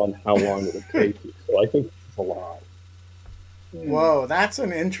on how long it would take you. So I think it's a lie. Whoa, that's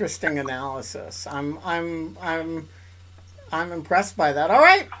an interesting analysis. I'm impressed by that. All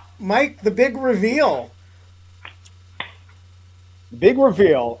right, Mike, the big reveal. The big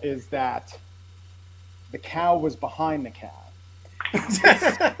reveal is that the cow was behind the cow.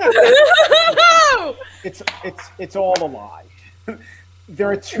 It's all a lie. There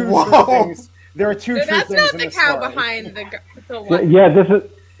are two true things. There are two true That's things not in the this cow story. behind the lie.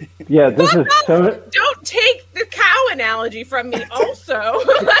 This is so. Don't take the cow analogy from me. Also,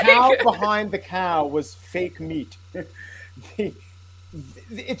 The cow behind the cow was fake meat.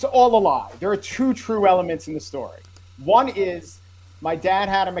 It's all a lie. There are two true elements in the story. One is my dad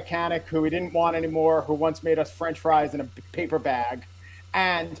had a mechanic who he didn't want anymore, who once made us French fries in a paper bag,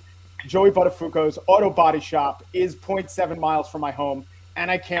 And Joey Buttafuoco's auto body shop is 0.7 miles from my home,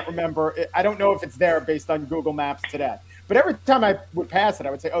 and I can't remember. I don't know if it's there based on Google Maps today. But every time I would pass it,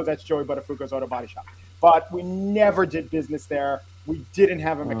 I would say, oh, that's Joey Buttafuoco's auto body shop. But we never did business there. We didn't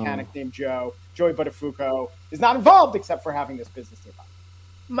have a mechanic named Joe. Joey Buttafuoco is not involved except for having this business nearby.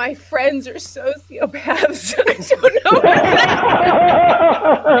 My friends are sociopaths. I don't know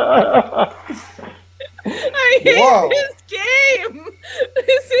I hate this game.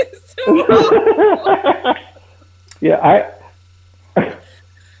 This is so awful. Yeah,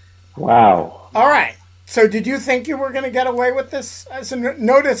 wow. All right. So did you think you were going to get away with this? So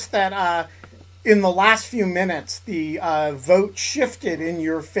notice that in the last few minutes, the vote shifted in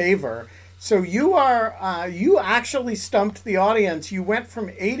your favor. So you actually stumped the audience. You went from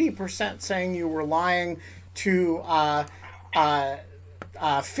 80% saying you were lying to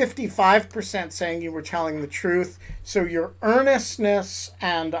 55% saying you were telling the truth. So your earnestness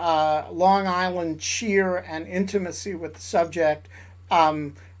and Long Island cheer and intimacy with the subject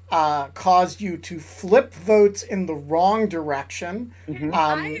caused you to flip votes in the wrong direction. Can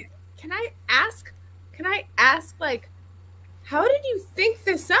I ask, like, how did you think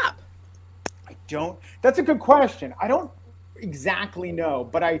this up? That's a good question. I don't exactly know,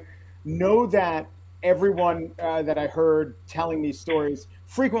 but I know that everyone that I heard telling these stories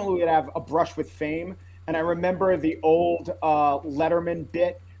frequently would have a brush with fame. And I remember the old Letterman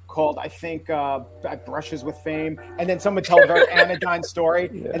bit called, I think, Brushes with Fame. And then someone would tell a very anodyne story.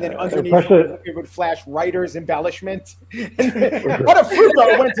 Yeah. And then underneath it would flash writer's embellishment. What if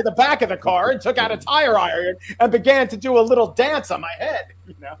Fugo went to the back of the car and took out a tire iron and began to do a little dance on my head,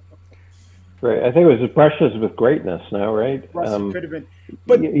 you know? Right. I think it was Brushes with Greatness now, right? Could have been.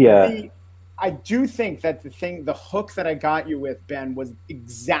 But yeah. I do think that the hook that I got you with, Ben, was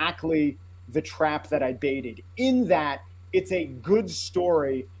exactly the trap that I baited, in that it's a good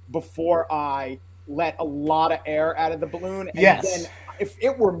story before I let a lot of air out of the balloon. And then if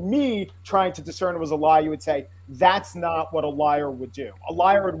it were me trying to discern it was a lie, you would say, that's not what a liar would do. A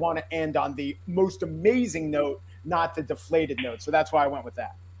liar would want to end on the most amazing note, not the deflated note. So that's why I went with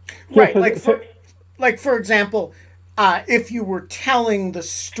that. Right. Like for example, if you were telling the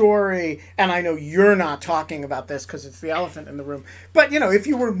story, and I know you're not talking about this because it's the elephant in the room, but, you know, if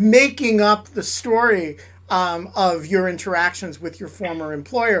you were making up the story of your interactions with your former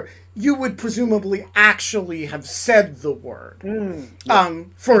employer, you would presumably actually have said the word.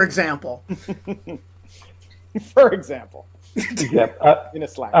 For example. For example. Yep. In a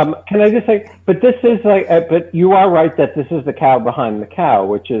Slack. Can I just say, but this is like, but you are right that this is the cow behind the cow,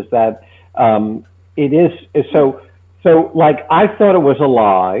 which is that it is so like I thought it was a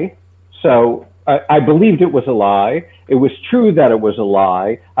lie. So I believed it was a lie. It was true that it was a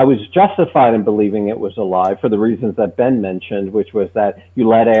lie. I was justified in believing it was a lie for the reasons that Ben mentioned, which was that you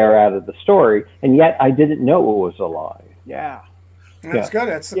let air out of the story, and yet I didn't know it was a lie. Yeah. That's good.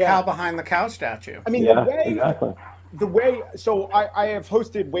 It's the cow behind the cow statue. I mean, exactly. So I have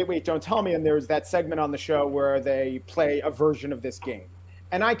hosted Wait, Don't Tell Me, and there's that segment on the show where they play a version of this game.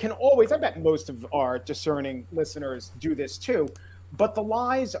 And I bet most of our discerning listeners do this too, but the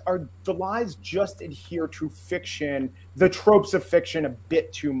lies just adhere to fiction, the tropes of fiction, a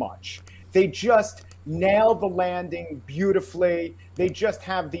bit too much. They just nail the landing beautifully. They just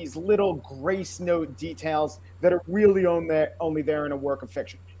have these little grace note details that are really only there in a work of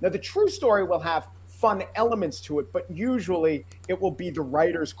fiction. Now, the true story will have fun elements to it, but usually it will be the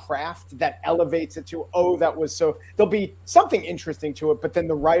writer's craft that elevates it to, oh, that was so, there'll be something interesting to it, but then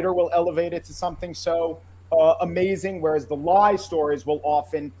the writer will elevate it to something so amazing, whereas the lie stories will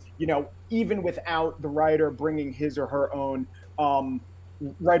often, you know, even without the writer bringing his or her own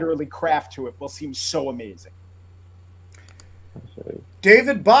writerly craft to it, will seem so amazing.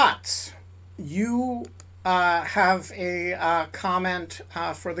 David Botts, you have a comment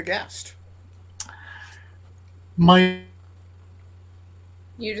for the guest. You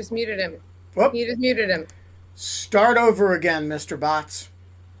just muted him. Whoop. You just muted him. Start over again, Mr. Botts.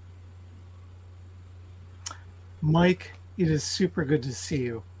 Mike, it is super good to see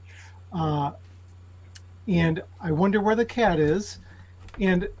you. And I wonder where the cat is.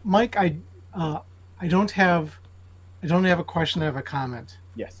 And Mike, I don't have a question. I have a comment.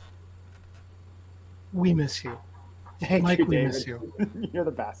 Yes. We miss you. Thank Mike, you, we David. miss you. You're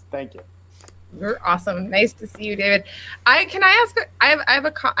the best. Thank you. You're awesome. Nice to see you, David. I have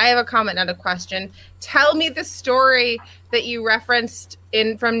a comment, not a question. Tell me the story that you referenced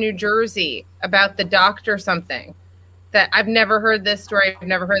from New Jersey about the doctor something. That I've never heard this story. I've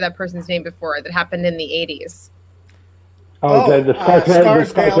never heard that person's name before. That happened in the 80s. The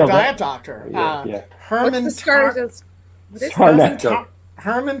Scarsdale diet doctor. Yeah. Herman. What's the Scarsdale?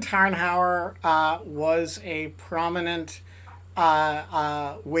 Herman Tarnhauer was a prominent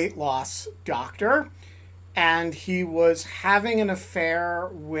weight loss doctor, and he was having an affair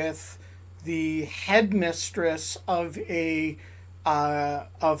with the headmistress of a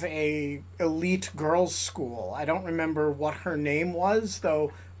elite girls' school. I don't remember what her name was,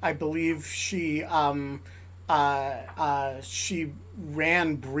 though. I believe she ran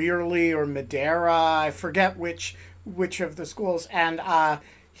Brearley or Madeira. I forget which of the schools. And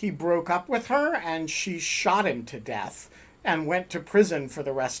he broke up with her, and she shot him to death and went to prison for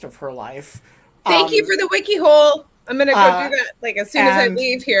the rest of her life. Thank you for the wiki hole. I'm gonna go do that like as soon as I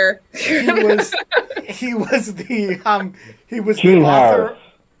leave here. he was the Gene author. Harris.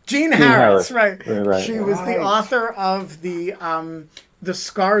 Gene Harris, right? Right. She was the author of the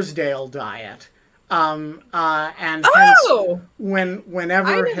Scarsdale diet, and hence whenever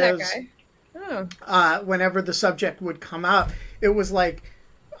I knew his that guy. whenever the subject would come up, it was like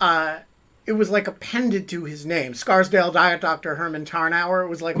appended to his name. Scarsdale Diet Dr. Herman Tarnauer. It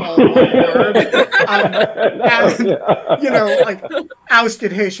was like all one word. And, like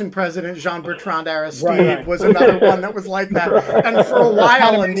ousted Haitian President Jean-Bertrand Aristide was another one that was like that. And for a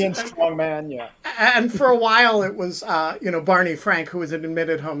while, Indian strong man, yeah. And for a while, it was Barney Frank, who was an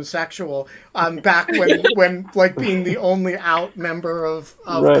admitted homosexual, back when like being the only out member of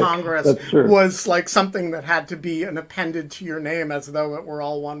Congress was like something that had to be an appended to your name as though it were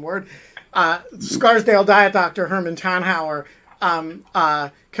all one word. Scarsdale Diet Dr. Herman Tarnhauer,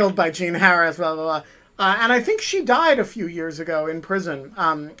 killed by Gene Harris, blah, blah, blah. And I think she died a few years ago in prison.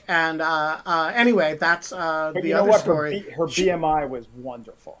 Anyway, that's the other story. Her BMI was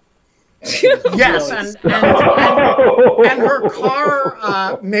wonderful. Yes, and her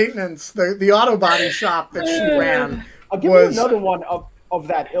car maintenance, the auto body shop that she ran. I'll give you another one of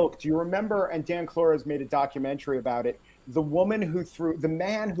that ilk. Do you remember? And Dan Flores made a documentary about it. The man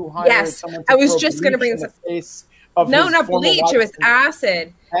who hired someone to I was just going to bring this up. Face of not bleach. It was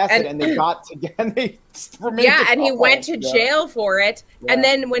acid. And they got together. And they and he went to jail for it. Yeah. And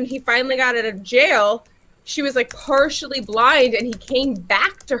then when he finally got out of jail, she was like partially blind, and he came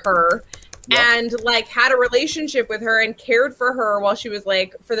back to her and like had a relationship with her and cared for her while she was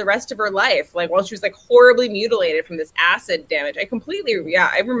like for the rest of her life, like while she was like horribly mutilated from this acid damage. I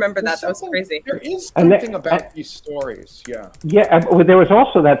remember that. That was crazy. There is something about these stories. There was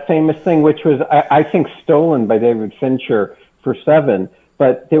also that famous thing, which was I think stolen by David Fincher for Seven,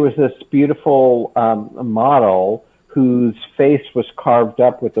 but there was this beautiful model whose face was carved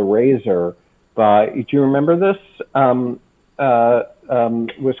up with a razor by, do you remember this?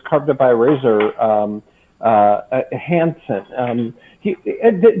 Was carved up by a razor, Hansen.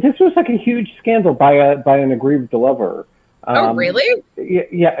 This was like a huge scandal by an aggrieved lover. Oh, really?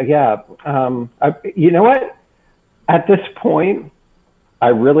 Yeah. You know what? At this point, I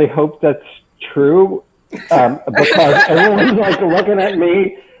really hope that's true, because everyone's like looking at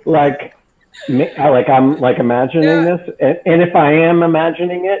me like I'm like imagining this, and if I am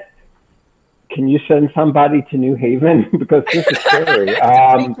imagining it, can you send somebody to New Haven, because this is scary?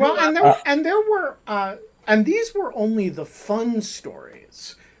 And these were only the fun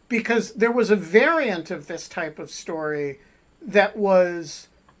stories, because there was a variant of this type of story that was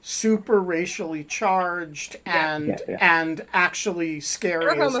super racially charged and actually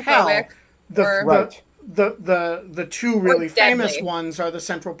scary as hell. The two really famous ones are the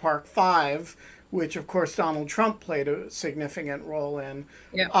Central Park Five, which of course Donald Trump played a significant role in,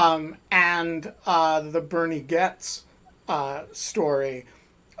 and the Bernie Goetz story.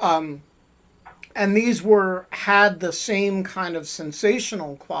 And these had the same kind of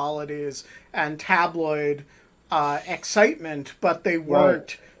sensational qualities and tabloid excitement, but they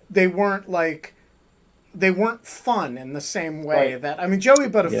weren't fun in the same way that, I mean, Joey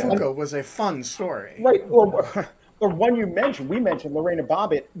Buttafuoco was a fun story. Right. Or one we mentioned Lorena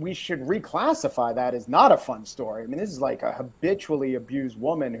Bobbitt, we should reclassify that as not a fun story. I mean, this is like a habitually abused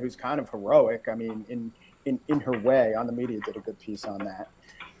woman who's kind of heroic. I mean, in her way. On the Media did a good piece on that.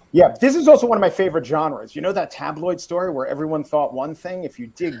 Yeah, this is also one of my favorite genres. You know that tabloid story where everyone thought one thing? If you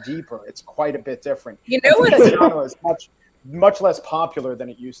dig deeper, it's quite a bit different. You know what? That genre is much less popular than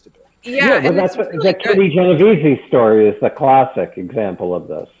it used to be. Yeah, but that's the Kitty Genovese story is the classic example of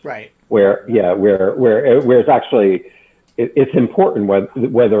this. Right. Where it's actually it's important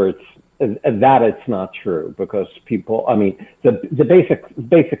whether it's that it's not true, because people, I mean, the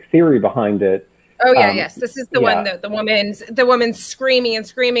basic theory behind it. Oh yeah, yes. This is the one that the woman's screaming and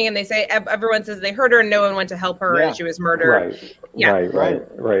screaming, and they say everyone says they heard her and no one went to help her, and she was murdered.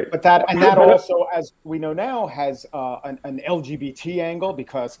 Right. But that also, as we know now, has an LGBT angle,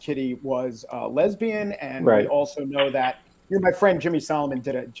 because Kitty was lesbian, and we also know that my friend James Solomon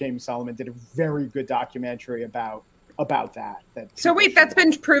did a very good documentary about that. So wait, that's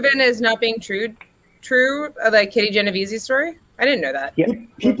been proven as not being true, like Kitty Geneviese's story? I didn't know that. Yeah.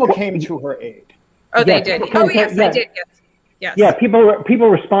 People came to her aid. Oh, they Yes. did. Oh, yes, I did. Yes. Yeah, people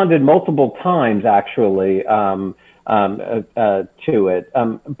responded multiple times actually to it.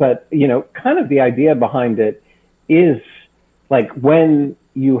 But kind of the idea behind it is like when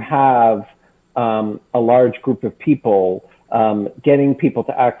you have a large group of people, getting people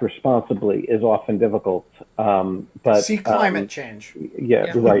to act responsibly is often difficult. But see climate change.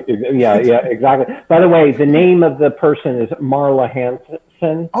 Yeah, right. Yeah, exactly. By the way, the name of the person is Marla Hansen.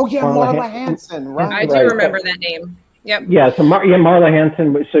 Oh yeah, Marla Hansen. Right. I do remember that name. Yep. Yeah, so Marla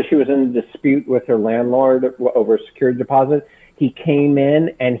Hansen. So she was in a dispute with her landlord over a security deposit. He came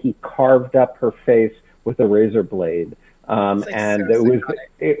in and he carved up her face with a razor blade. And it was,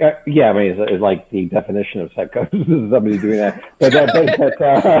 I mean, it's like the definition of psychosis is somebody doing that. But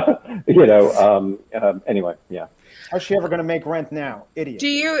anyway, yeah. How's she ever going to make rent now? Idiot.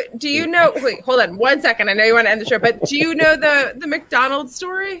 Do you know? Wait, hold on 1 second. I know you want to end the show, but do you know the McDonald's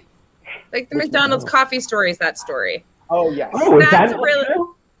story? Like the McDonald's coffee story is that story. Oh yeah. Oh, that's really.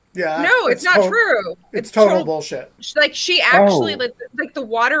 Yeah. No, it's not true. It's total bullshit. Like she actually like the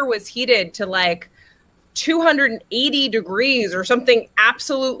water was heated to like 280 degrees or something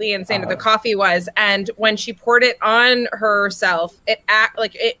absolutely insane. The coffee was, and when she poured it on herself,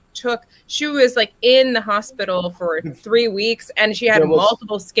 she was like in the hospital for 3 weeks, and she had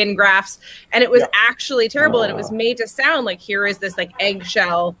multiple skin grafts, and it was actually terrible. And it was made to sound like here is this like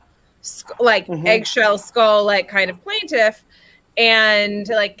eggshell skull like kind of plaintiff. And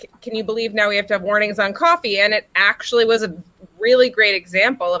like, can you believe now we have to have warnings on coffee? And it actually was a really great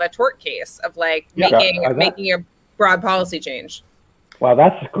example of a tort case of like making a broad policy change. Wow,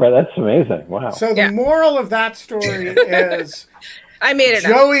 that's great. That's amazing. Wow. So the moral of that story is I made it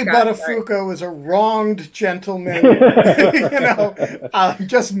Joey Buttafuoco is a wronged gentleman,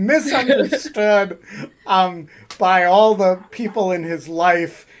 just misunderstood by all the people in his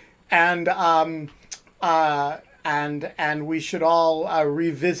life, and we should all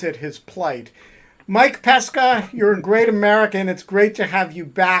revisit his plight. Mike Pesca, you're a great American. It's great to have you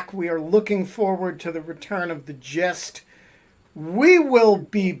back. We are looking forward to the return of the gist. We will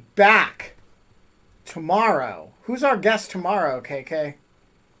be back tomorrow. Who's our guest tomorrow, KK?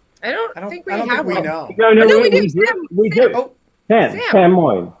 I don't think we know. No, we do. Oh, Sam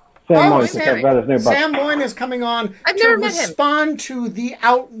Moyne. Sam Moyne is coming on to respond to the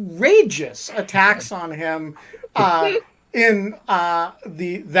outrageous attacks on him in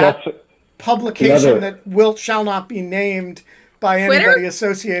that publication that shall not be named by anybody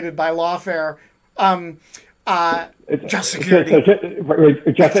associated by lawfare. Just Security.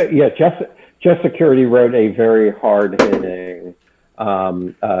 Just Security wrote a very hard-hitting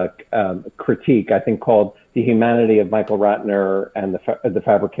critique, I think, called "The Humanity of Michael Ratner and the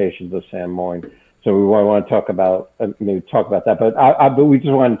Fabrications of Sam Moyne." So we want to talk about that, but we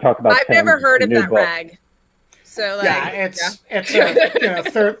just want to talk about. I've never heard of that book. Rag. So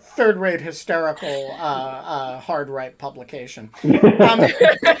it's a third-rate hysterical hard right publication.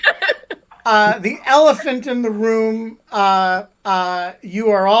 The elephant in the room. You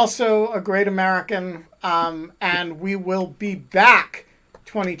are also a great American, and we will be back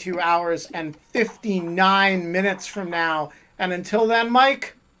 22 hours and 59 minutes from now. And until then,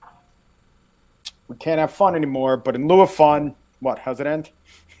 Mike, we can't have fun anymore. But in lieu of fun, what? How's it end?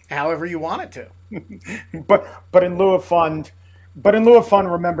 However you want it to. but in lieu of fun,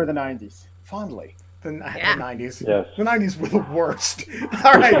 remember the 90s fondly. The 90s. Yes. The 90s were the worst.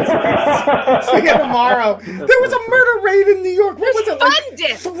 All right. See you tomorrow. There was a murder rate in New York. What was it? Like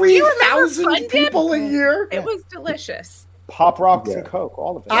 3,000 people a year? It was delicious. Pop rocks and Coke,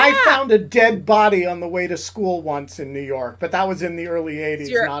 all of it. I found a dead body on the way to school once in New York, but that was in the early 80s,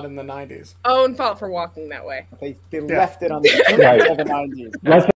 not in the 90s. Own fault for walking that way. They left it on the 90s.